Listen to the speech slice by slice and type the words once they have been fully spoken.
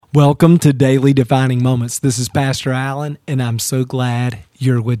Welcome to Daily Defining Moments. This is Pastor Allen, and I'm so glad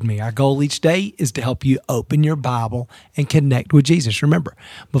you're with me. Our goal each day is to help you open your Bible and connect with Jesus. Remember,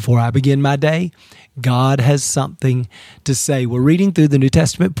 before I begin my day, God has something to say. We're reading through the New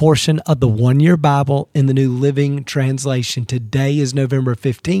Testament portion of the One-Year Bible in the New Living Translation. Today is November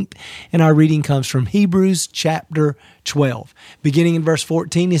 15th, and our reading comes from Hebrews chapter 12. Beginning in verse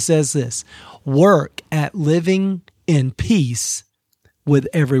 14, it says this: "Work at living in peace with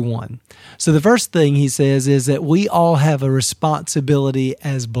everyone." So the first thing he says is that we all have a responsibility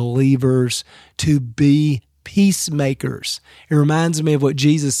as believers to be peacemakers. It reminds me of what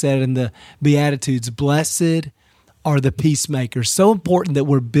Jesus said in the Beatitudes: blessed are the peacemakers. So important that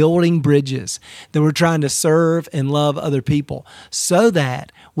we're building bridges, that we're trying to serve and love other people so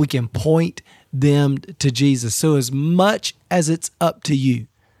that we can point them to Jesus. So as much as it's up to you,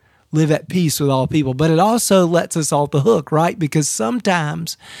 live at peace with all people. But it also lets us off the hook, right? Because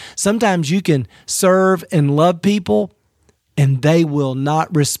sometimes you can serve and love people and they will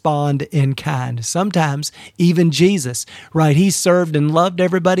not respond in kind. Sometimes even Jesus, right? He served and loved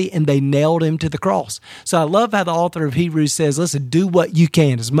everybody and they nailed him to the cross. So I love how the author of Hebrews says, listen, do what you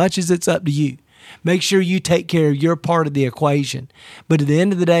can as much as it's up to you. Make sure you take care of your part of the equation. But at the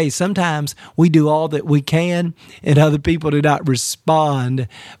end of the day, sometimes we do all that we can and other people do not respond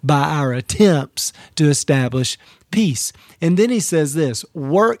by our attempts to establish peace. And then he says this: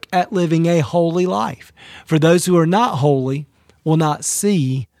 work at living a holy life. For those who are not holy will not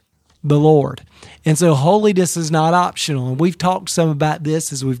see the Lord. And so holiness is not optional. And we've talked some about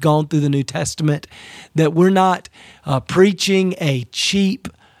this as we've gone through the New Testament, that we're not preaching a cheap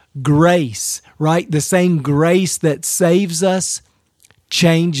grace, right? The same grace that saves us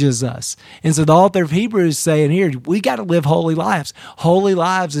changes us. And so the author of Hebrews is saying here, we got to live holy lives. Holy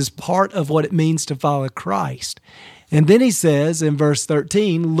lives is part of what it means to follow Christ. And then he says in verse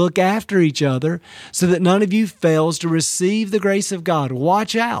 13, look after each other so that none of you fails to receive the grace of God.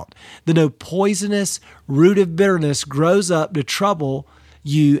 Watch out that no poisonous root of bitterness grows up to trouble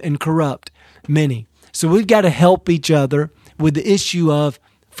you and corrupt many. So we've got to help each other with the issue of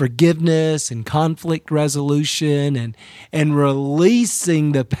forgiveness and conflict resolution and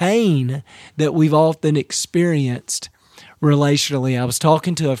releasing the pain that we've often experienced relationally. I was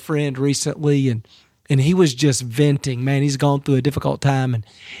talking to a friend recently and he was just venting. Man, he's gone through a difficult time and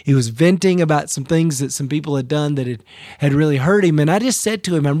he was venting about some things that some people had done that had really hurt him. And I just said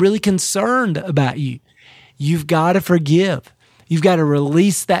to him, I'm really concerned about you. You've got to forgive. You've got to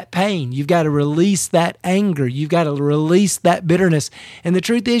release that pain. You've got to release that anger. You've got to release that bitterness. And the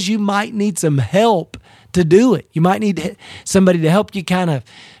truth is, you might need some help to do it. You might need somebody to help you kind of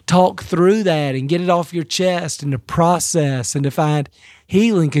talk through that and get it off your chest and to process and to find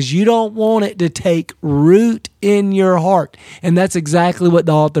healing, because you don't want it to take root in your heart. And that's exactly what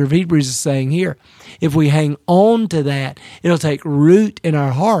the author of Hebrews is saying here. If we hang on to that, it'll take root in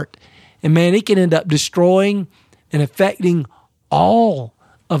our heart. And man, it can end up destroying and affecting all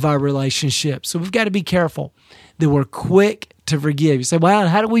of our relationships. So we've got to be careful that we're quick to forgive. You say, well,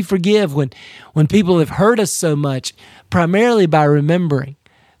 how do we forgive when people have hurt us so much? Primarily by remembering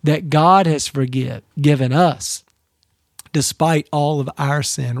that God has forgiven us despite all of our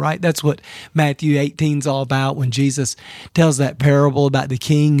sin, right? That's what Matthew 18 is all about when Jesus tells that parable about the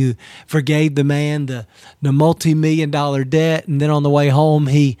king who forgave the man the multi-million-dollar debt, and then on the way home,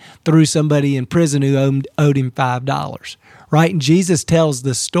 he threw somebody in prison who owed him $5. Right? And Jesus tells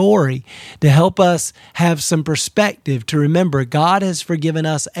the story to help us have some perspective, to remember God has forgiven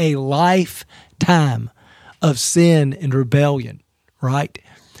us a lifetime of sin and rebellion, right?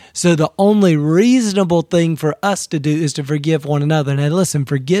 So the only reasonable thing for us to do is to forgive one another. Now listen,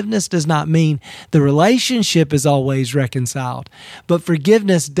 forgiveness does not mean the relationship is always reconciled, but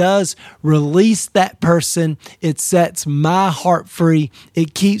forgiveness does release that person. It sets my heart free.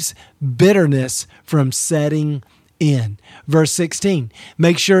 It keeps bitterness from setting in. Verse 16,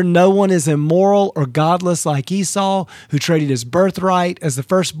 make sure no one is immoral or godless like Esau, who traded his birthright as the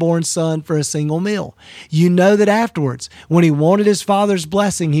firstborn son for a single meal. You know that afterwards, when he wanted his father's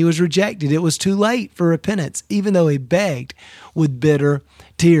blessing, he was rejected. It was too late for repentance, even though he begged with bitter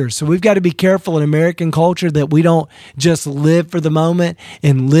tears. So we've got to be careful in American culture that we don't just live for the moment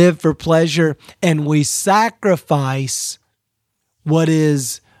and live for pleasure, and we sacrifice what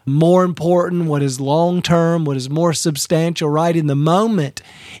is more important, what is long-term, what is more substantial, right? In the moment,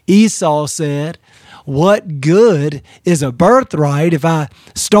 Esau said, what good is a birthright if I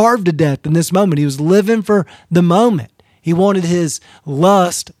starve to death in this moment? He was living for the moment. He wanted his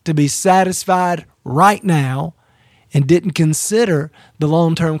lust to be satisfied right now and didn't consider the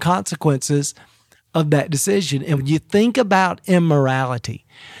long-term consequences of that decision. And when you think about immorality,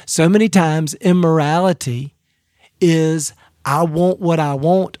 so many times immorality is, I want what I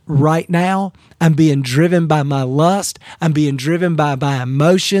want right now. I'm being driven by my lust. I'm being driven by my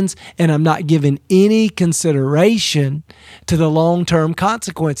emotions, and I'm not giving any consideration to the long-term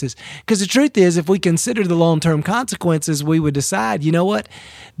consequences. Because the truth is, if we consider the long-term consequences, we would decide, you know what?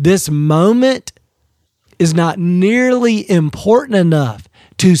 This moment is not nearly important enough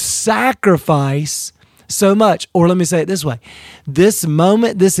to sacrifice so much. Or let me say it this way. This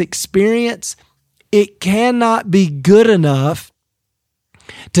moment, this experience, it cannot be good enough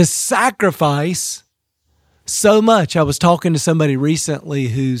to sacrifice so much. I was talking to somebody recently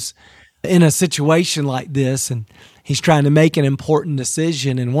who's in a situation like this, and he's trying to make an important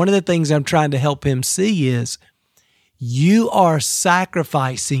decision. And one of the things I'm trying to help him see is, you are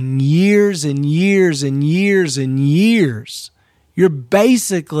sacrificing years and years and years and years. You're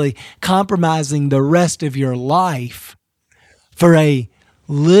basically compromising the rest of your life for a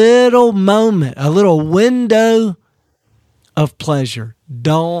little moment, a little window of pleasure.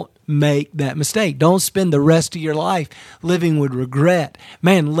 Don't make that mistake. Don't spend the rest of your life living with regret.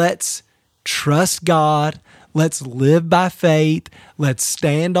 Man, let's trust God. Let's live by faith. Let's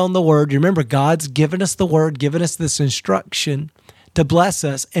stand on the word. You remember, God's given us the word, given us this instruction to bless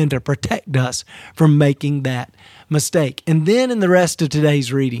us and to protect us from making that mistake. And then in the rest of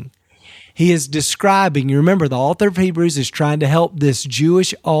today's reading, he is describing, you remember, the author of Hebrews is trying to help this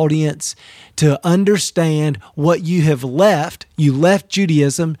Jewish audience to understand what you have left. You left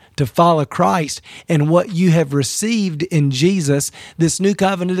Judaism to follow Christ, and what you have received in Jesus. This new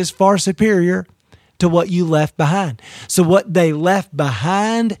covenant is far superior to what you left behind. So what they left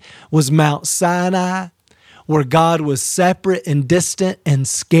behind was Mount Sinai, where God was separate and distant and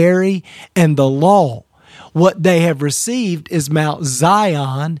scary, and the law. What they have received is Mount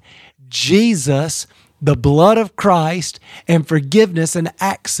Zion, Jesus, the blood of Christ, and forgiveness and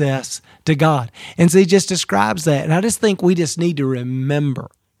access to God. And so he just describes that. And I just think we just need to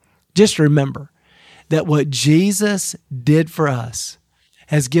remember that what Jesus did for us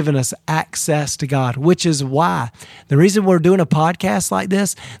has given us access to God, which is why the reason we're doing a podcast like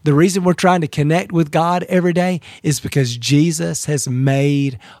this, the reason we're trying to connect with God every day is because Jesus has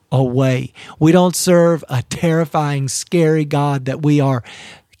made a way. We don't serve a terrifying, scary God that we are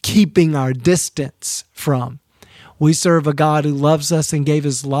keeping our distance from. We serve a God who loves us and gave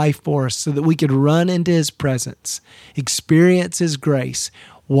his life for us so that we could run into his presence, experience his grace,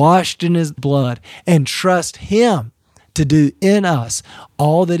 washed in his blood, and trust him to do in us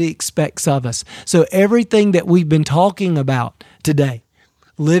all that he expects of us. So everything that we've been talking about today,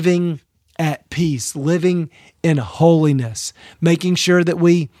 living at peace, living in holiness, making sure that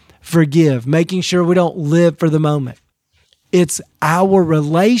we forgive, making sure we don't live for the moment. It's our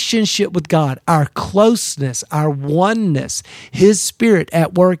relationship with God, our closeness, our oneness, his Spirit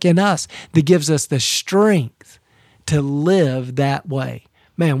at work in us that gives us the strength to live that way.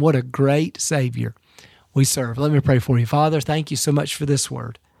 Man, what a great Savior we serve. Let me pray for you. Father, thank you so much for this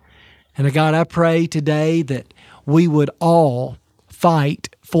word. And God, I pray today that we would all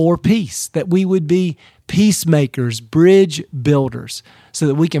fight for peace, that we would be peacemakers, bridge builders, so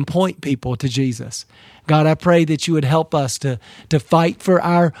that we can point people to Jesus. God, I pray that you would help us to fight for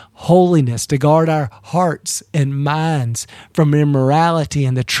our holiness, to guard our hearts and minds from immorality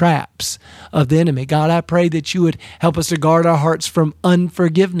and the traps of the enemy. God, I pray that you would help us to guard our hearts from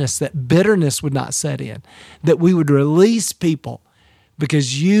unforgiveness, that bitterness would not set in, that we would release people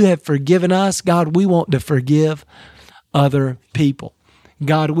because you have forgiven us. God, we want to forgive other people.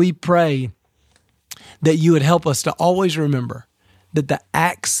 God, we pray that you would help us to always remember that the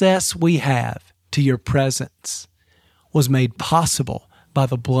access we have to your presence was made possible by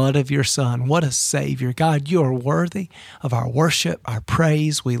the blood of your Son. What a Savior. God, you are worthy of our worship, our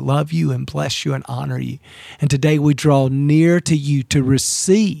praise. We love you and bless you and honor you. And today we draw near to you to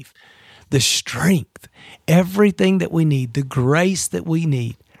receive the strength, everything that we need, the grace that we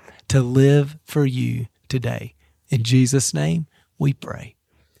need to live for you today. In Jesus' name we pray.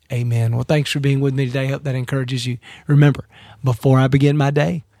 Amen. Well, thanks for being with me today. I hope that encourages you. Remember, before I begin my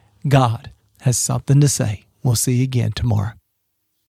day, God has something to say. We'll see you again tomorrow.